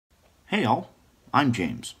Hey all, I'm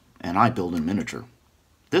James, and I build in miniature.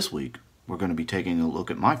 This week, we're going to be taking a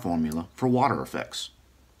look at my formula for water effects.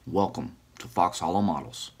 Welcome to Fox Hollow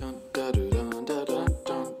Models.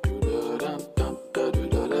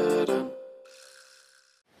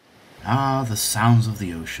 Ah, the sounds of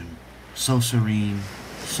the ocean, so serene,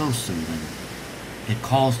 so soothing. It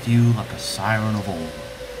calls to you like a siren of old,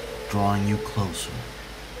 drawing you closer,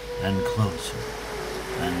 and closer,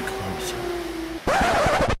 and closer.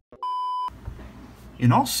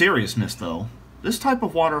 In all seriousness, though, this type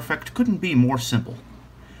of water effect couldn't be more simple.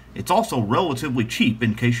 It's also relatively cheap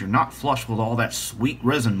in case you're not flush with all that sweet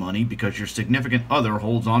resin money because your significant other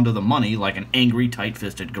holds onto the money like an angry,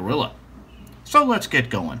 tight-fisted gorilla. So let's get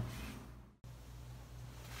going.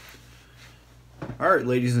 Alright,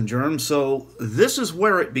 ladies and germs, so this is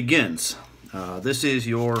where it begins. This is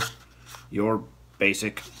your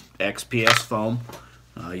basic XPS foam.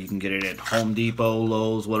 You can get it at Home Depot,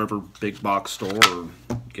 Lowe's, whatever big box store, or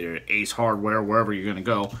get it at Ace Hardware, wherever you're going to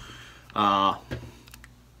go. I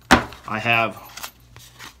have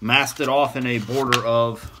masked it off in a border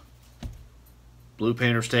of blue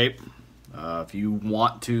painter's tape. If you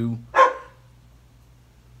want to,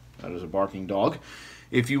 that is a barking dog.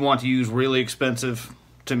 If you want to use really expensive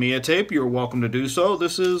Tamiya tape, you're welcome to do so.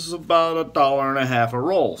 This is about $1.50 a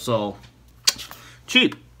roll, so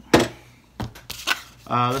cheap.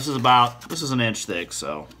 This is an inch thick,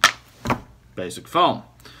 so basic foam.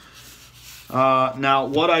 Now,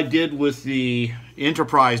 what I did with the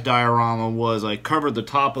Enterprise diorama was I covered the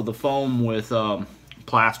top of the foam with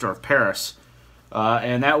plaster of Paris,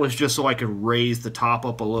 and that was just so I could raise the top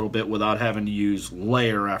up a little bit without having to use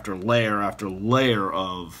layer after layer after layer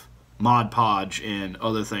of Mod Podge and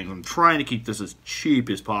other things. I'm trying to keep this as cheap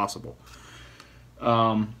as possible.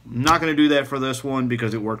 I'm not going to do that for this one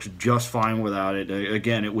because it works just fine without it.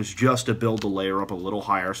 Again, it was just to build the layer up a little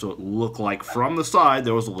higher so it looked like from the side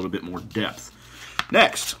there was a little bit more depth.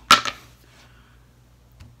 Next,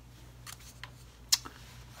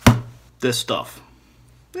 this stuff.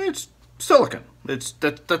 It's silicone.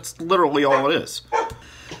 That's literally all it is.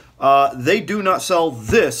 They do not sell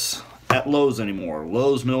this at Lowe's anymore.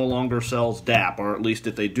 Lowe's no longer sells DAP, or at least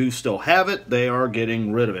if they do still have it, they are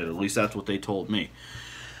getting rid of it. At least that's what they told me.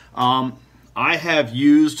 I have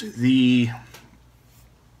used the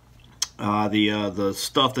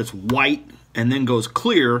stuff that's white and then goes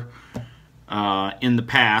clear in the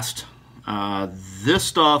past. This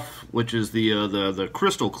stuff, which is the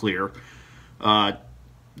crystal clear,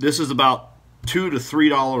 this is about $2 to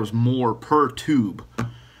 $3 more per tube.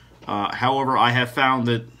 However, I have found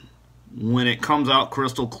that when it comes out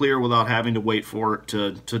crystal clear without having to wait for it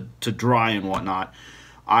to dry and whatnot,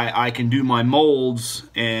 I can do my molds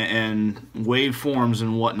and waveforms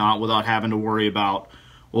and whatnot without having to worry about,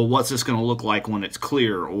 well, what's this going to look like when it's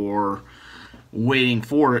clear, or waiting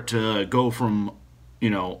for it to go from,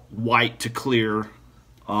 white to clear.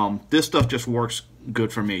 This stuff just works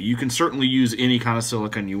good for me. You can certainly use any kind of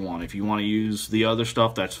silicone you want. If you want to use the other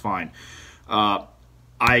stuff, that's fine. I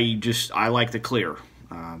like the clear.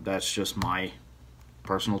 That's just my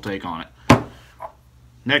personal take on it.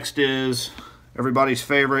 Next is everybody's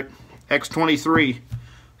favorite X23.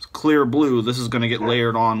 It's clear blue. This is going to get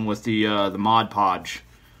layered on with the Mod Podge,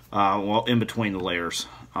 well, in between the layers.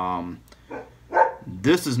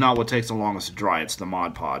 This is not what takes the longest to dry. It's the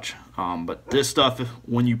Mod Podge. But this stuff,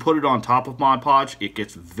 when you put it on top of Mod Podge, it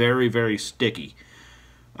gets very, very sticky.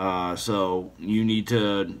 So you need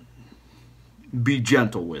to be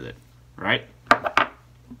gentle with it, right?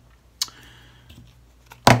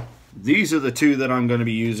 These are the two that I'm going to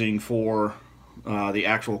be using for the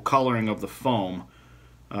actual coloring of the foam.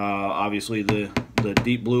 Obviously the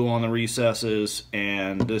deep blue on the recesses,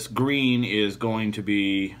 and this green is going to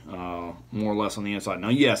be more or less on the inside. Now,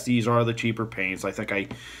 yes, these are the cheaper paints. I think I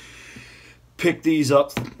picked these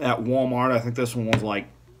up at Walmart. I think this one was like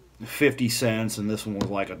 50 cents and this one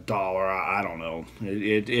was like $1. I don't know.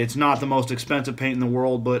 It's not the most expensive paint in the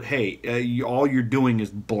world, but hey, all you're doing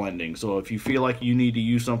is blending. So if you feel like you need to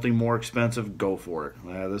use something more expensive, go for it.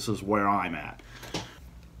 This is where I'm at.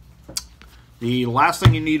 The last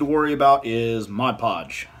thing you need to worry about is Mod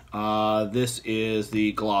Podge. This is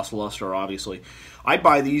the gloss luster, obviously. I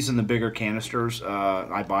buy these in the bigger canisters.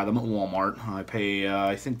 I buy them at Walmart. I pay,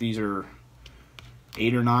 I think these are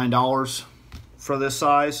 $8 or $9 for this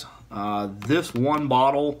size. This one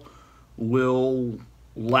bottle will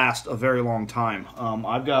last a very long time.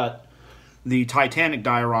 I've got the Titanic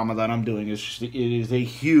diorama that I'm doing. It is a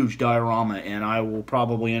huge diorama, and I will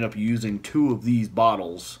probably end up using 2 of these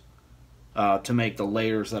bottles to make the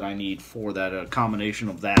layers that I need for that, combination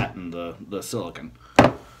of that and the silicone.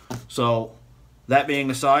 So that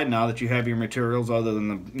being aside, now that you have your materials other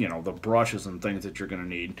than the brushes and things that you're going to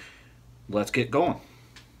need, let's get going.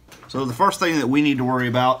 So the first thing that we need to worry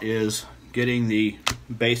about is getting the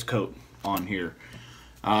base coat on here.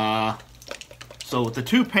 So with the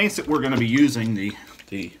two paints that we're going to be using, the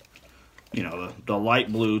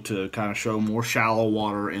light blue to kind of show more shallow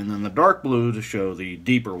water, and then the dark blue to show the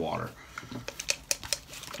deeper water.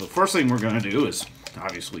 The first thing we're going to do is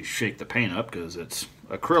obviously shake the paint up because it's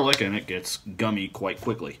acrylic and it gets gummy quite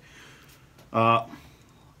quickly.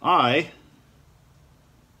 I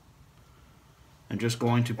am just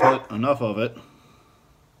going to put enough of it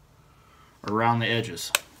around the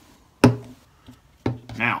edges.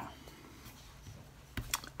 Now,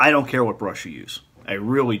 I don't care what brush you use. I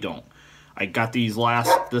really don't. I got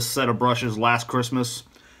this set of brushes last Christmas.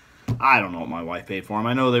 I don't know what my wife paid for them.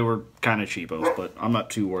 I know they were kind of cheapos, but I'm not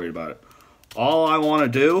too worried about it. All I want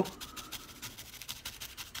to do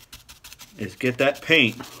is get that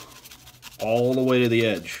paint all the way to the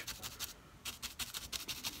edge.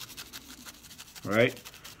 Right?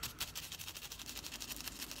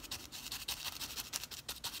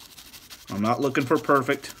 I'm not looking for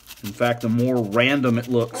perfect. In fact, the more random it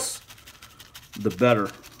looks, the better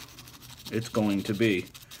it's going to be.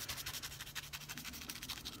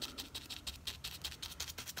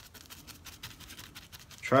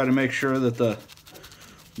 Try to make sure that the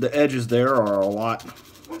edges there are a lot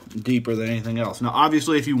deeper than anything else. Now,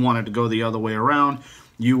 obviously, if you wanted to go the other way around,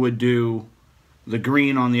 you would do the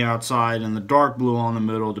green on the outside and the dark blue on the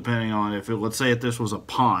middle, depending on let's say if this was a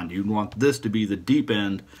pond, you'd want this to be the deep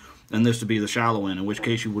end and this to be the shallow end, in which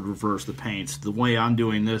case you would reverse the paints. The way I'm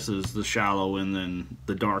doing this is the shallow and then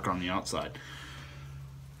the dark on the outside.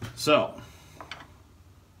 So,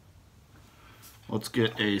 let's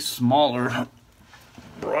get a smaller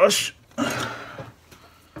brush. And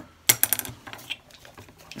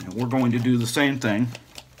we're going to do the same thing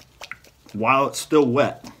while it's still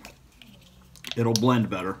wet. It'll blend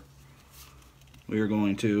better. We are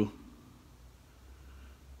going to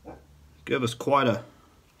give us quite a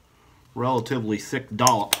relatively thick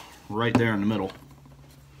dollop right there in the middle.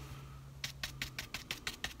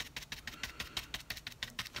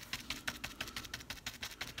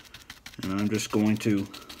 And I'm just going to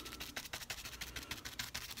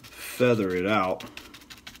feather it out.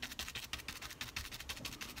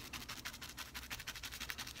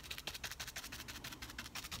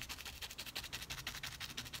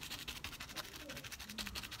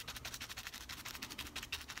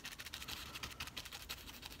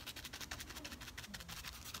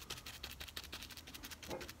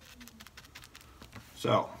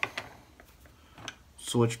 So,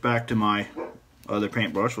 switch back to my other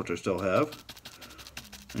paintbrush, which I still have,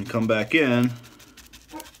 and come back in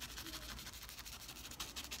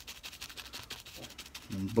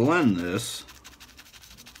and blend this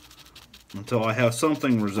until I have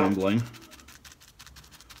something resembling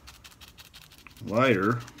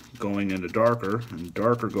lighter going into darker and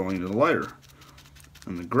darker going into lighter.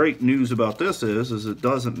 And the great news about this is it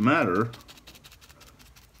doesn't matter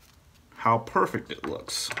how perfect it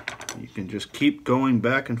looks. You can just keep going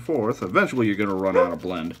back and forth. Eventually you're going to run out of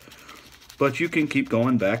blend, but you can keep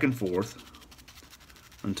going back and forth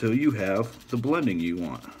until you have the blending you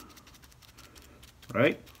want.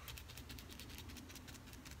 Right?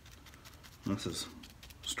 This is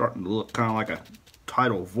starting to look kind of like a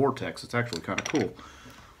tidal vortex. It's actually kind of cool.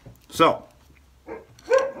 So,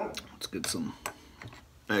 let's get some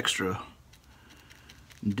extra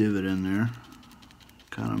divot in there.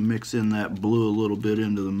 Kind of mix in that blue a little bit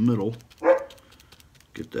into the middle.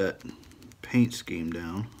 Get that paint scheme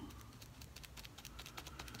down.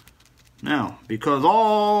 Now, because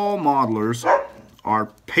all modelers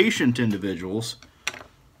are patient individuals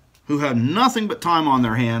who have nothing but time on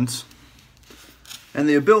their hands and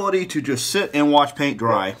the ability to just sit and watch paint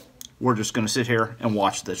dry, we're just going to sit here and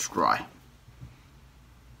watch this dry.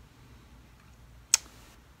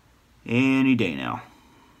 Any day now.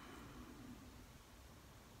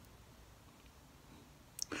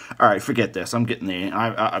 All right, forget this. I'm getting the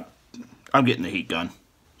I'm getting the heat gun.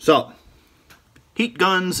 So, heat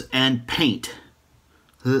guns and paint,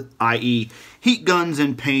 i.e., heat guns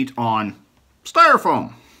and paint on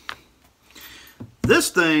styrofoam. This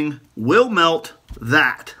thing will melt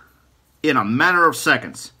that in a matter of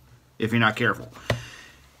seconds if you're not careful.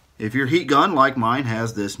 If your heat gun, like mine,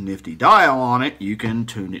 has this nifty dial on it, you can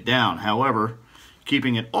tune it down. However,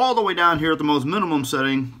 keeping it all the way down here at the most minimum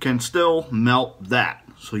setting can still melt that.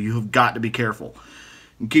 So you have got to be careful.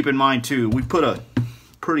 And keep in mind too, we put a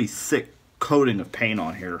pretty thick coating of paint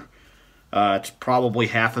on here. It's probably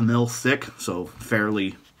 1/2 mil thick, so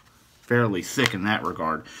fairly thick in that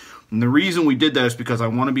regard. And the reason we did that is because I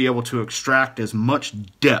want to be able to extract as much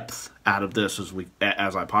depth out of this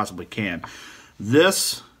as I possibly can.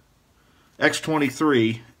 This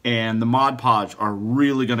X23 and the Mod Podge are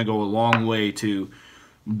really going to go a long way to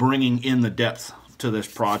bringing in the depth to this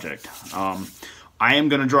project. I am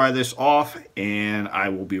going to dry this off, and I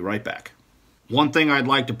will be right back. One thing I'd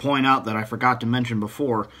like to point out that I forgot to mention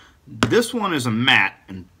before, this one is a matte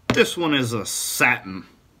and this one is a satin.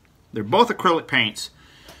 They're both acrylic paints.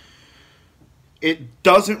 It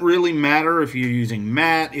doesn't really matter if you're using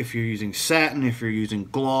matte, if you're using satin, if you're using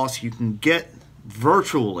gloss. You can get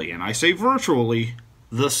virtually, and I say virtually,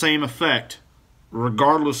 the same effect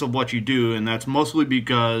regardless of what you do, and that's mostly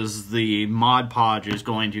because the Mod Podge is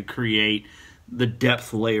going to create the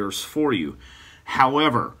depth layers for you.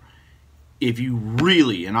 However, if you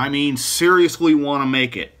really, and I mean seriously, want to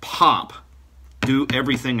make it pop, do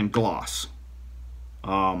everything in gloss.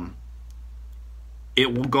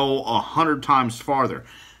 It will go 100 times farther.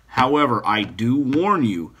 However, I do warn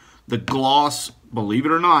you, the gloss, believe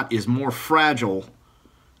it or not, is more fragile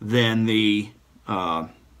than the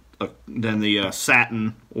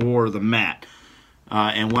satin or the matte.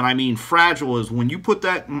 And what I mean fragile is when you put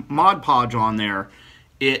that Mod Podge on there,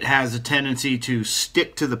 it has a tendency to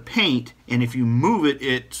stick to the paint, and if you move it,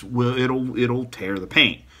 it'll tear the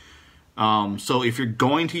paint. So if you're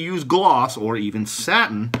going to use gloss or even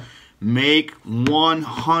satin, make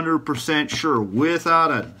 100% sure, without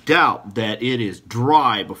a doubt, that it is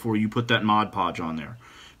dry before you put that Mod Podge on there.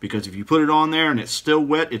 Because if you put it on there and it's still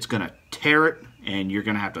wet, it's going to tear it, and you're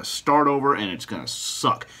going to have to start over, and it's going to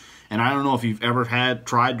suck. And I don't know if you've ever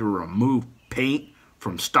tried to remove paint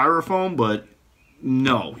from styrofoam, but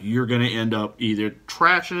no, you're going to end up either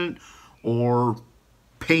trashing it or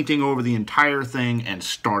painting over the entire thing and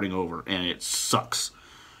starting over, and it sucks.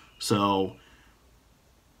 So,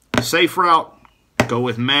 safe route, go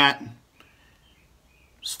with matte.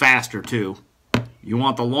 It's faster too. You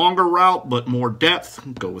want the longer route but more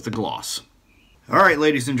depth, go with the gloss. Alright,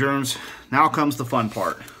 ladies and germs, now comes the fun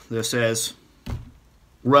part. This is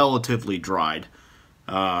relatively dried.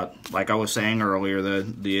 Like I was saying earlier, the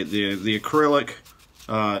acrylic,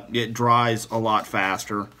 it dries a lot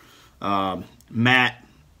faster. Matte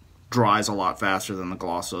dries a lot faster than the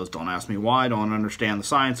gloss does. Don't ask me why. I don't understand the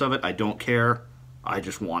science of it. I don't care. I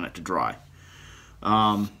just want it to dry.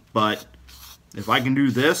 But if I can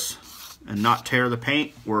do this and not tear the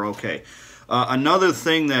paint, we're okay. Another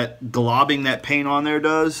thing that globbing that paint on there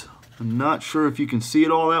does, I'm not sure if you can see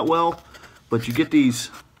it all that well, but you get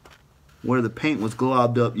these, where the paint was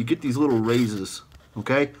globbed up, you get these little raises,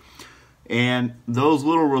 okay? And those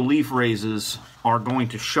little relief raises are going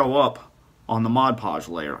to show up on the Mod Podge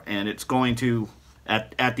layer, and it's going to,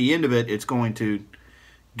 at the end of it, it's going to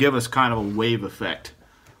give us kind of a wave effect.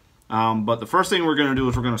 But the first thing we're going to do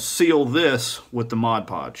is we're going to seal this with the Mod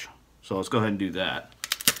Podge. So let's go ahead and do that.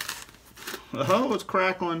 Oh, it's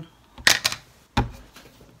crackling.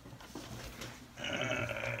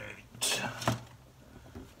 Alright.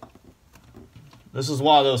 This is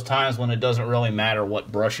one of those times when it doesn't really matter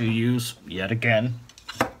what brush you use, yet again.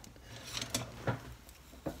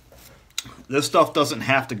 This stuff doesn't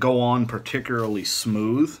have to go on particularly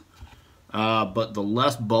smooth. But the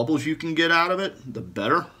less bubbles you can get out of it, the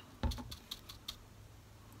better.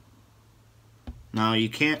 Now, you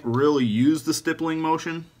can't really use the stippling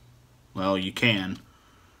motion. Well, you can.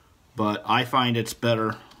 But I find it's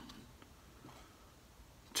better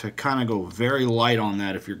to kind of go very light on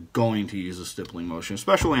that if you're going to use a stippling motion.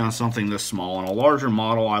 Especially on something this small. On a larger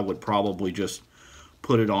model, I would probably just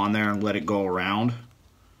put it on there and let it go around.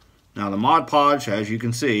 Now, the Mod Podge, as you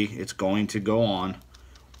can see, it's going to go on.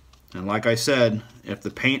 And like I said, if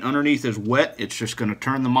the paint underneath is wet, it's just going to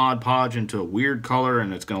turn the Mod Podge into a weird color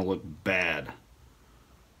and it's going to look bad.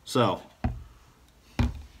 So,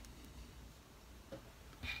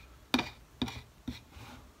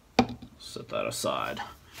 set that aside.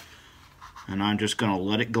 And I'm just going to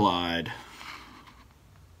let it glide.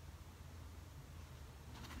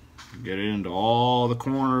 Get it into all the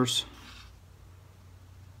corners.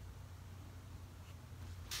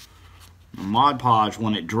 The Mod Podge,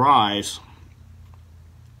 when it dries,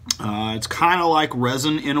 it's kind of like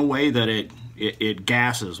resin in a way that it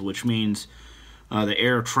gases, which means the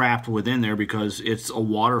air trapped within there, because it's a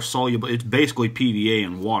water soluble. It's basically PVA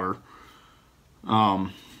and water.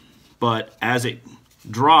 But as it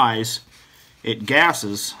dries, it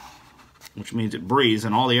gases, which means it breathes,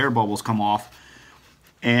 and all the air bubbles come off.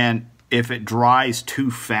 And if it dries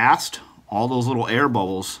too fast, all those little air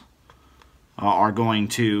bubbles are going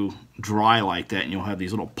to dry like that, and you'll have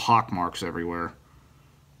these little pock marks everywhere.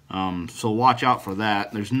 So watch out for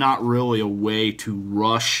that. There's not really a way to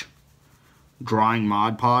rush drying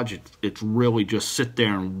Mod Podge. It's really just sit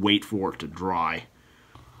there and wait for it to dry.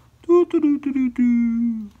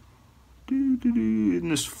 Isn't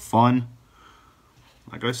this fun?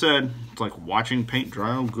 Like I said, it's like watching paint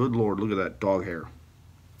dry. Oh, good Lord, look at that dog hair.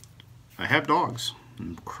 I have dogs.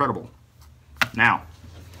 Incredible. Now,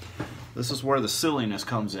 this is where the silliness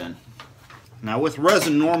comes in. Now, with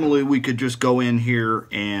resin, normally we could just go in here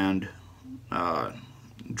and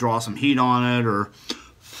draw some heat on it or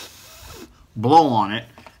blow on it,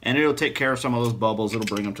 and it'll take care of some of those bubbles. It'll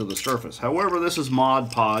bring them to the surface. However, this is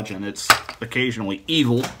Mod Podge, and it's occasionally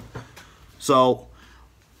evil. So,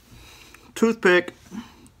 toothpick,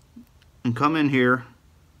 and come in here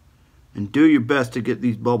and do your best to get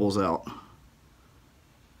these bubbles out.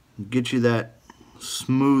 Get you that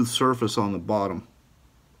smooth surface on the bottom.